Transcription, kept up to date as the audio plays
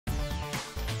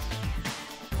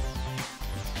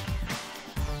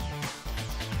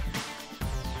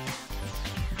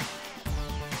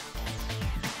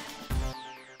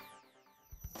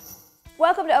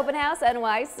Welcome to Open House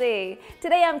NYC.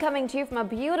 Today I'm coming to you from a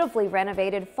beautifully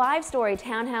renovated 5-story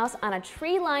townhouse on a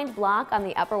tree-lined block on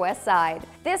the Upper West Side.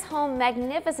 This home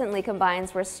magnificently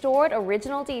combines restored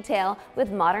original detail with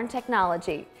modern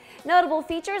technology. Notable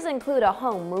features include a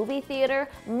home movie theater,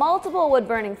 multiple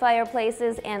wood-burning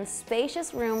fireplaces, and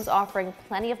spacious rooms offering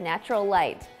plenty of natural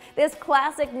light. This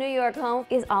classic New York home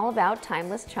is all about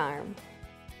timeless charm.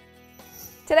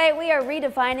 Today we are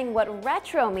redefining what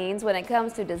retro means when it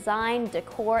comes to design,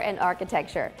 decor, and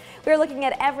architecture. We're looking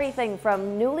at everything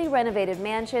from newly renovated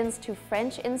mansions to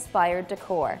French-inspired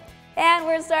decor. And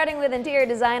we're starting with interior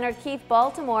designer Keith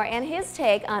Baltimore and his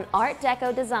take on Art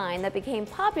Deco design that became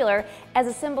popular as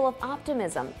a symbol of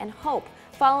optimism and hope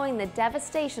following the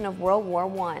devastation of World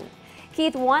War I.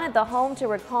 Keith wanted the home to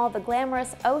recall the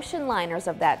glamorous ocean liners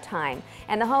of that time,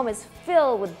 and the home is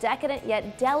filled with decadent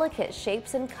yet delicate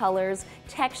shapes and colors,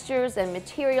 textures, and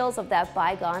materials of that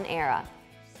bygone era.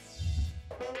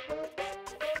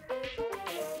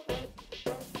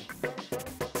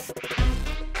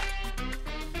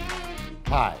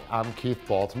 Hi, I'm Keith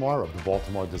Baltimore of the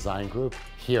Baltimore Design Group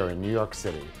here in New York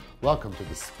City. Welcome to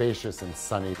the spacious and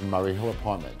sunny Murray Hill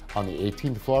apartment on the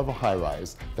 18th floor of a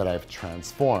high-rise that I've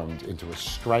transformed into a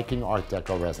striking Art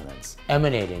Deco residence,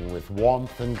 emanating with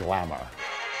warmth and glamour.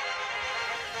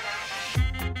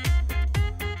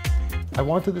 I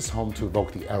wanted this home to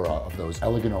evoke the era of those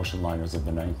elegant ocean liners of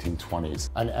the 1920s,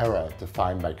 an era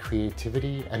defined by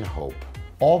creativity and hope.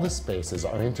 All the spaces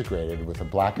are integrated with a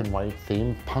black and white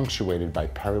theme punctuated by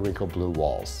periwinkle blue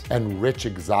walls and rich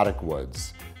exotic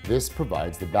woods. This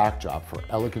provides the backdrop for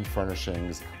elegant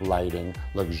furnishings, lighting,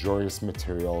 luxurious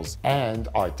materials, and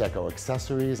Art Deco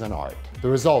accessories and art. The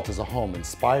result is a home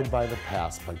inspired by the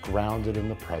past but grounded in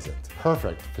the present,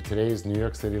 perfect for today's New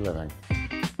York City living.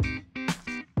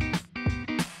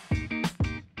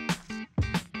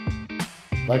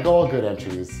 Like all good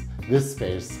entries, this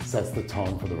space sets the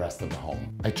tone for the rest of the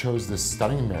home. I chose this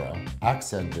stunning mirror,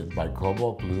 accented by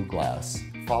cobalt blue glass,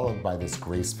 followed by this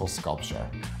graceful sculpture.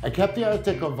 I kept the Art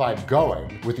Deco vibe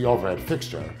going with the overhead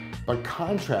fixture, but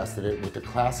contrasted it with the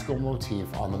classical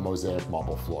motif on the mosaic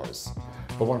marble floors.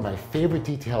 But one of my favorite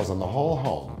details on the whole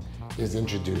home is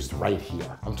introduced right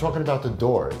here. I'm talking about the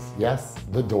doors. Yes,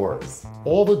 the doors.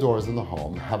 All the doors in the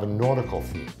home have a nautical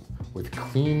theme, with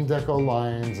clean deco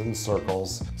lines and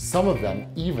circles. Some of them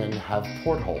even have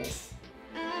portholes.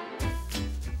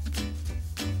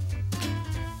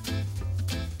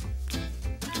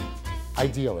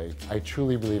 Ideally, I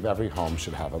truly believe every home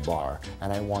should have a bar,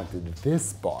 and I wanted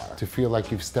this bar to feel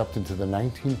like you've stepped into the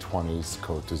 1920s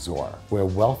Côte d'Azur, where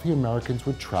wealthy Americans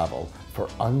would travel for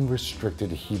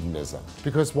unrestricted hedonism.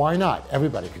 Because why not?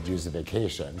 Everybody could use a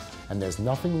vacation, and there's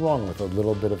nothing wrong with a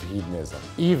little bit of hedonism,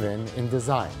 even in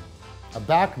design. A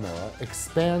back mirror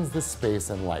expands the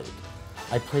space and light.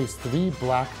 I placed 3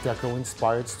 black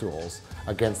deco-inspired stools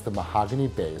against the mahogany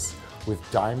base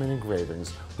with diamond engravings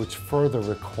which further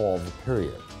recall the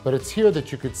period. But it's here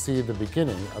that you could see the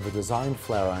beginning of a design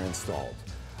flair I installed.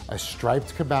 A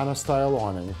striped cabana-style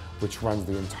awning which runs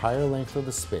the entire length of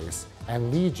the space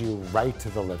and leads you right to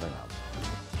the living room.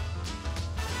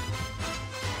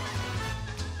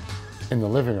 In the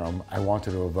living room, I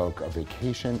wanted to evoke a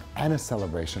vacation and a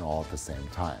celebration all at the same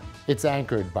time. It's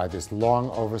anchored by this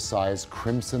long, oversized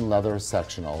crimson leather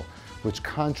sectional, which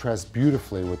contrasts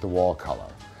beautifully with the wall color.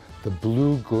 The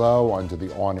blue glow under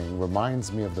the awning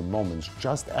reminds me of the moments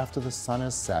just after the sun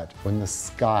has set, when the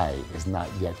sky is not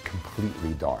yet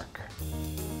completely dark.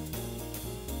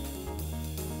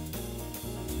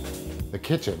 The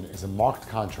kitchen is a marked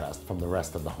contrast from the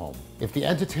rest of the home. If the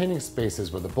entertaining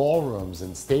spaces were the ballrooms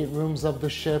and staterooms of the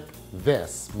ship,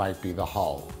 this might be the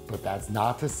hull. But that's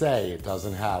not to say it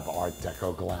doesn't have Art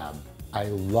Deco glam. I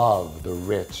love the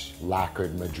rich,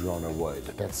 lacquered madrona wood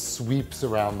that sweeps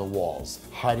around the walls,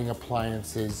 hiding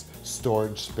appliances,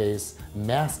 storage space,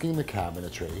 masking the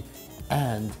cabinetry,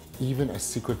 and even a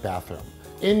secret bathroom.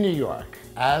 In New York,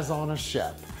 as on a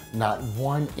ship, not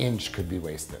 1 inch could be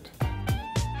wasted.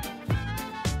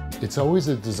 It's always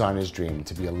a designer's dream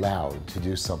to be allowed to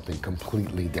do something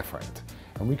completely different,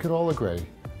 and we could all agree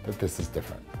that this is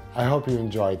different. I hope you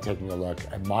enjoyed taking a look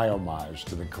at my homage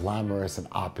to the glamorous and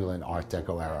opulent Art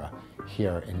Deco era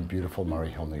here in beautiful Murray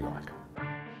Hill, New York.